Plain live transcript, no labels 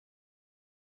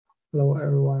Hello,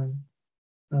 everyone.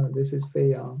 This is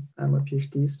Feiyang. I'm a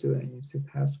PhD student in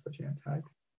CPAS Virginia Tech.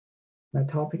 My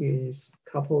topic is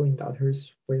coupled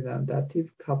inductors with an adaptive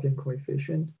coupling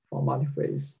coefficient for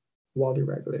multiphase voltage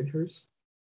regulators.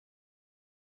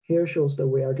 Here shows the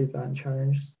VR design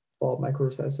challenge for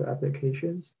microprocessor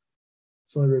applications.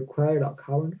 So the required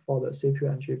current for the CPU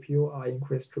and GPU are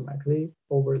increased dramatically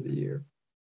over the year.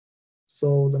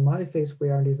 So the multiphase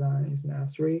VR design is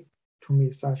necessary to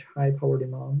meet such high power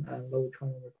demand and low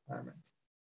training requirement.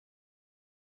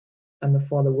 And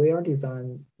for the VR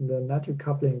design, the negative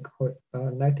coupling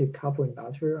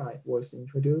inductor was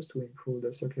introduced to improve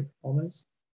the circuit performance.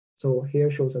 So here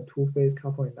shows a two-phase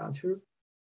coupled inductor.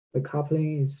 The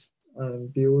coupling is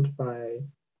built by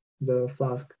the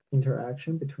flux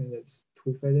interaction between these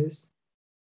two phases.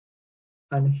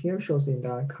 And here shows the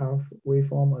inductor curve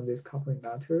waveform of this coupled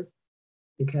inductor.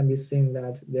 It can be seen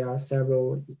that there are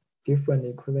several different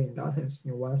equivalent inductance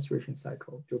in one switching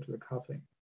cycle due to the coupling.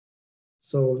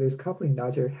 So this coupled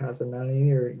inductor has a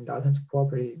nonlinear inductance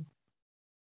property.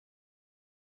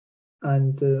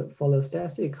 And for the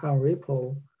static current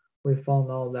ripple, we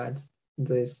found out that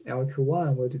this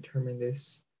LQ1 will determine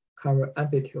this current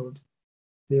amplitude.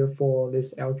 Therefore,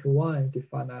 this LQ1 is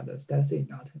defined as the static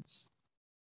inductance.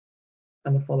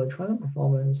 And for the transient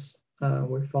performance,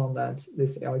 we found that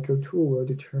this LQ2 will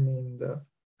determine the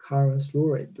current slew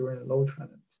rate during low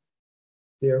transient.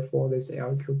 Therefore, this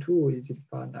LQ2 is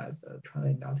defined as the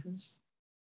transient inductance.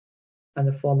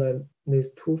 And for this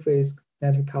two-phase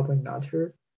negative coupled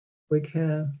inductor, we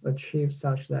can achieve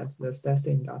such that the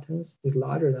static inductance is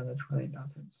larger than the transient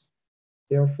inductance.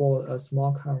 Therefore, a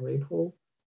small current ripple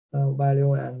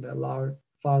value and a large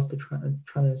fast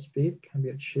transient speed can be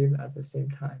achieved at the same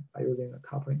time by using the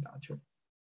coupled inductor.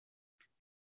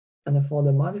 And for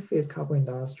the multi-phase coupled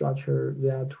inductor structure,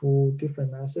 there are two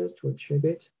different methods to achieve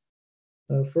it.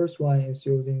 The first one is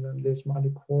using this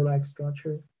multi-core-like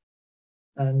structure.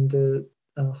 And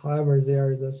however,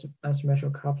 there is an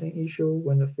asymmetrical coupling issue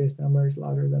when the phase number is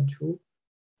larger than 2.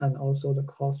 And also the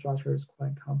core structure is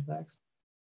quite complex.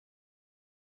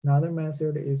 Another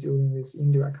method is using this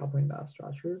indirect coupling inductor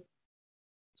structure.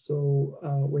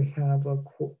 So we have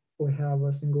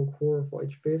a single core for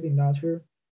each phase inductor,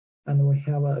 and we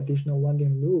have an additional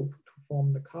winding loop to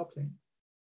form the coupling.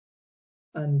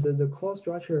 And the core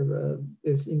structure of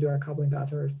this indirect coupling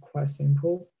inductor is quite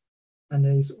simple, and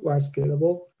it is very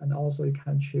scalable, and also it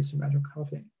can achieve symmetrical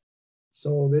coupling.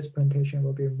 So this presentation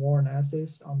will give more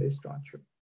analysis on this structure.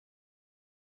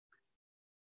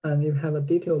 And you have a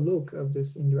detailed look of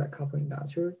this indirect coupling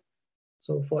inductor.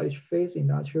 So for each phase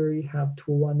inductor, you have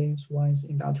two windings. One is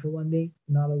inductor winding,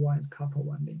 another one is couple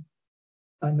winding.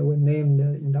 And we name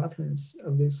the inductance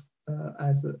of this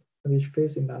of each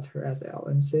phase inductor as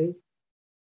LNC.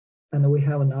 And we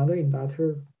have another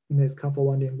inductor in this couple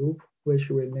winding loop,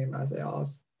 which we name as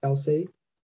LC.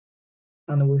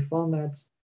 And we found that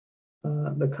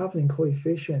the coupling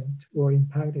coefficient were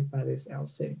impacted by this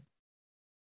LC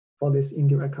for this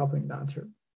indirect coupling inductor.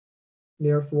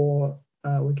 Therefore,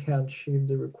 we can achieve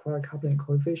the required coupling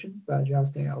coefficient by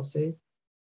adjusting LC.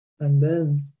 And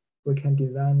then we can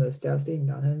design the static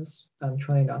inductance and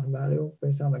transient inductance value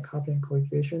based on the coupling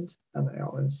coefficient and the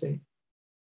LNC.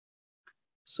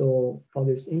 So for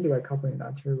this indirect coupling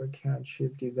inductor, we can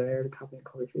achieve desired coupling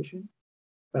coefficient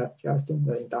by adjusting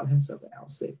the inductance of the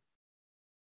LC.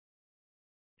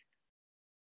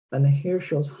 And here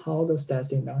shows how the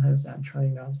static inductance and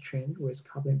transient inductance change with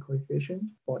coupling coefficient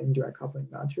for indirect coupling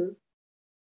inductor.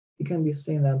 It can be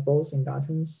seen that both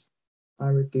inductance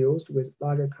are reduced with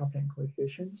larger coupling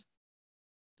coefficient.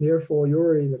 Therefore,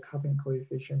 usually the coupling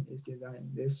coefficient is designed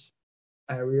in this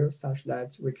area such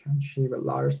that we can achieve a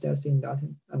large static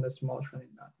inductance and a small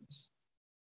transient inductance.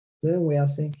 Then we are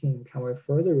thinking, can we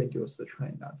further reduce the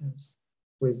transient inductance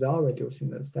without reducing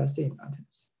the static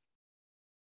inductance?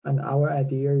 And our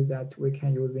idea is that we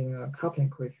can using a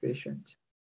coupling coefficient,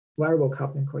 variable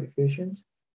coupling coefficient,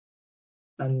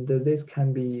 and this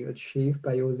can be achieved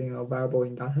by using a variable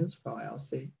inductance for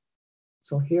LC.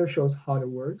 So here shows how it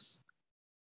works.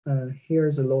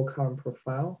 Here's a low current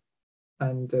profile.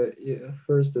 And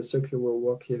first the circuit will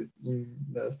work in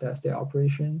the steady state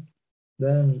operation.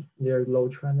 Then there's low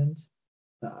transient.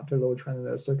 After low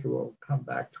transient, the circuit will come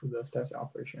back to the steady state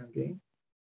operation again.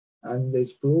 And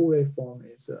this blue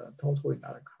waveform is a total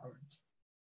inductor current.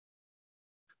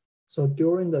 So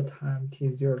during the time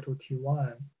T0 to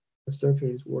T1, the circuit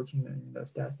is working in the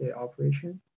steady state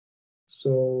operation.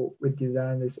 So we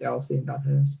design this LC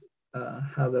inductance,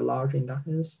 has a large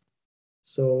inductance.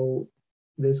 So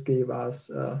this gives us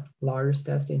a large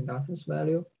static inductance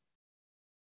value.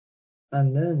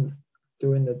 And then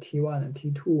during the T1 and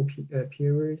T2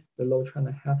 period, the load trend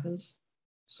happens.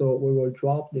 So we will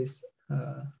drop this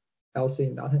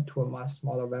LC inductance to a much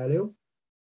smaller value.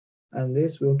 And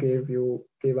this will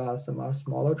give us a much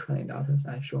smaller trend inductance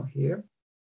as shown here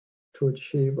to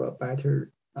achieve a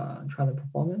better trend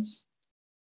performance.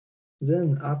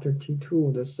 Then after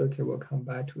T2, the circuit will come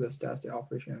back to the steady state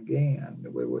operation again,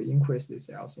 and we will increase this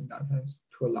LC inductance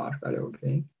to a large value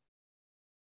again.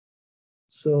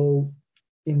 So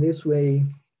in this way,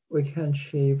 we can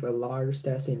achieve a large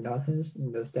steady state inductance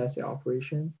in the steady state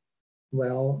operation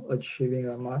while achieving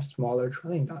a much smaller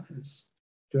trend inductance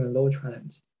during low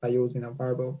trend by using a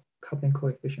variable coupling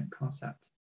coefficient concept.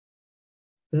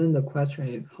 Then the question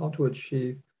is how to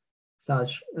achieve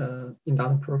such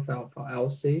inductance profile for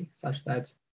LC such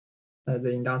that the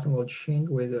inductance will change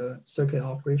with the circuit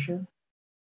operation.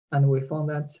 And we found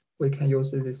that we can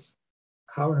use this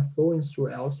current flowing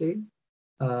through LC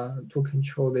to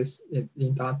control this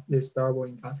variable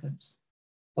inductance.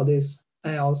 For this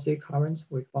LC current,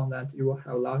 we found that it will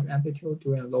have large amplitude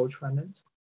during low trend.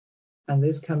 And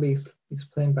this can be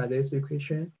explained by this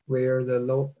equation where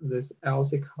this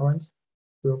LC current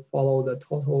will follow the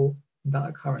total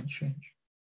inductor current change.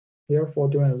 Therefore,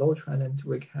 during low trend,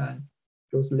 we can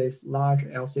use this large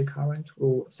LC current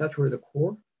to saturate the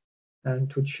core and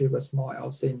to achieve a small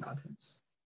LC inductance.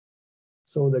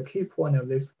 So the key point of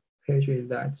this page is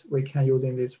that we can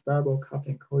using this variable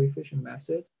coupling coefficient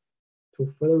method to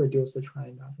further reduce the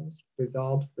trend inductance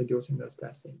without reducing the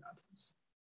steady state inductance.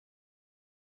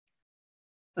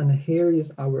 And here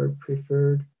is our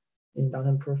preferred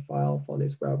inductance profile for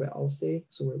this variable LC.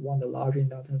 So we want a large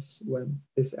inductance when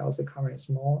this LC current is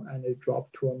small and it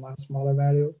drops to a much smaller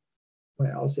value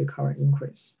when LC current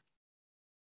increase.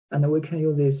 And we can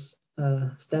use this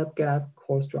step gap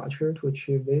core structure to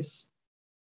achieve this.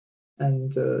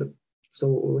 And so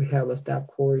we have a step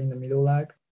core in the middle leg.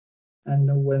 And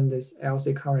when this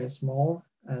LC current is small,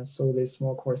 and so this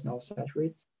small core is now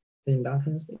saturated, the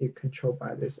inductance is controlled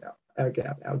by this air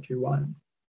gap LG1.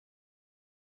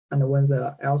 And when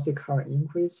the LC current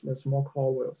increase, the small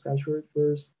core will saturate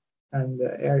first, and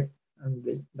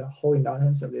the whole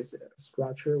inductance of this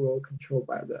structure will controlled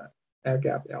by the air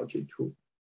gap LG2.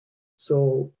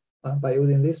 So by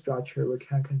using this structure, we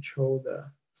can control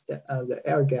the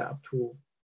air gap to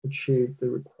achieve the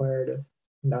required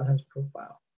inductance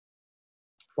profile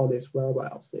for this variable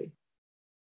LC.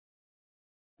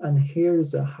 And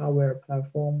here's the hardware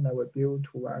platform that we built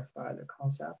to verify the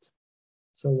concept.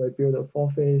 So we built a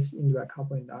 4-phase indirect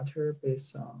coupling inductor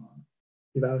based on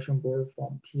evaluation board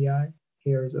from TI.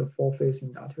 Here's the 4-phase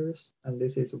inductors, and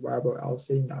this is a variable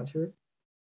LC inductor.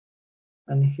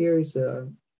 And here is a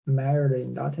measured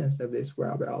inductance of this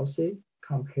variable LC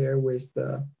compared with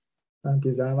the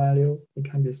design value. It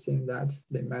can be seen that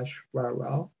they match very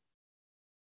well.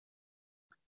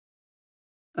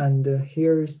 And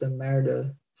here is the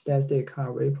measured steady state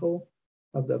current ripple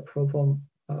of the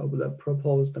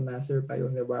proposed method by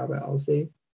using the variable LC.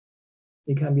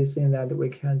 It can be seen that we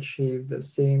can achieve the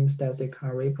same steady state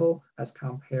current ripple as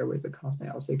compared with the constant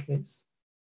LC case.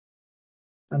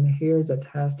 And here's a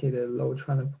tested low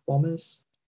trend performance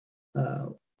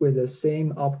with the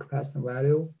same output capacitance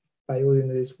value. By using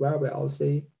this variable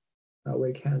LC,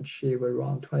 we can achieve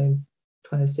around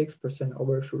 26%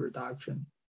 overshoot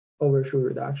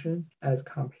reduction as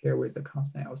compared with the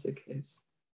constant LC case.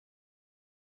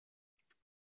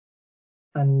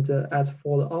 And as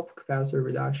for the output capacitor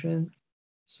reduction,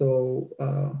 so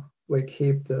we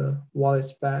keep the wallet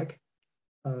spec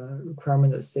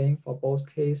requirement the same for both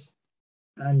cases.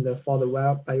 And for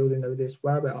the by using this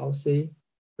variable LC,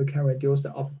 we can reduce the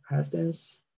output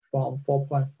capacitance from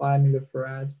 4.5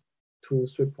 millifarad to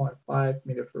 3.5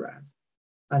 millifarad,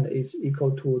 and it's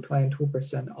equal to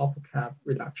 22% output cap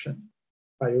reduction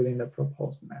by using the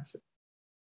proposed method.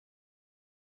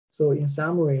 So in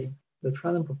summary, the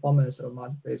trend performance of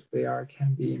multiphase VR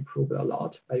can be improved a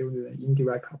lot by using the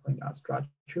indirect coupling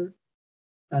structure.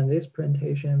 And this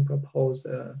presentation proposed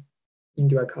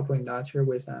indirect coupling inductor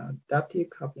with an adaptive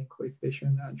coupling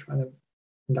coefficient and trend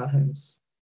inductance.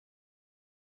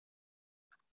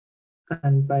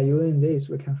 And by using this,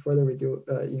 we can further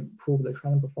improve the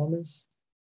trend performance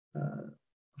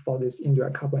for this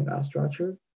indirect coupling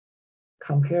structure.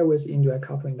 Compared with indirect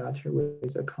coupling inductor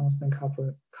with a constant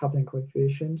coupling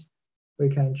coefficient, we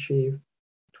can achieve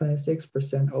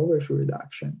 26% overshoot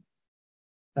reduction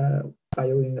by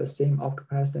using the same output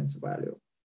capacitance value.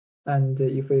 And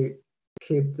if we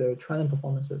keep the trend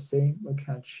performance the same, we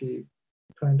can achieve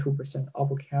 22%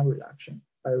 output cap reduction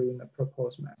by using the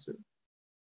proposed method.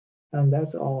 And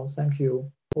that's all. Thank you.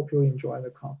 Hope you enjoy the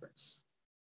conference.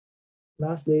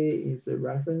 Lastly is the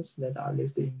reference that are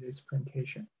listed in this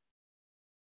presentation.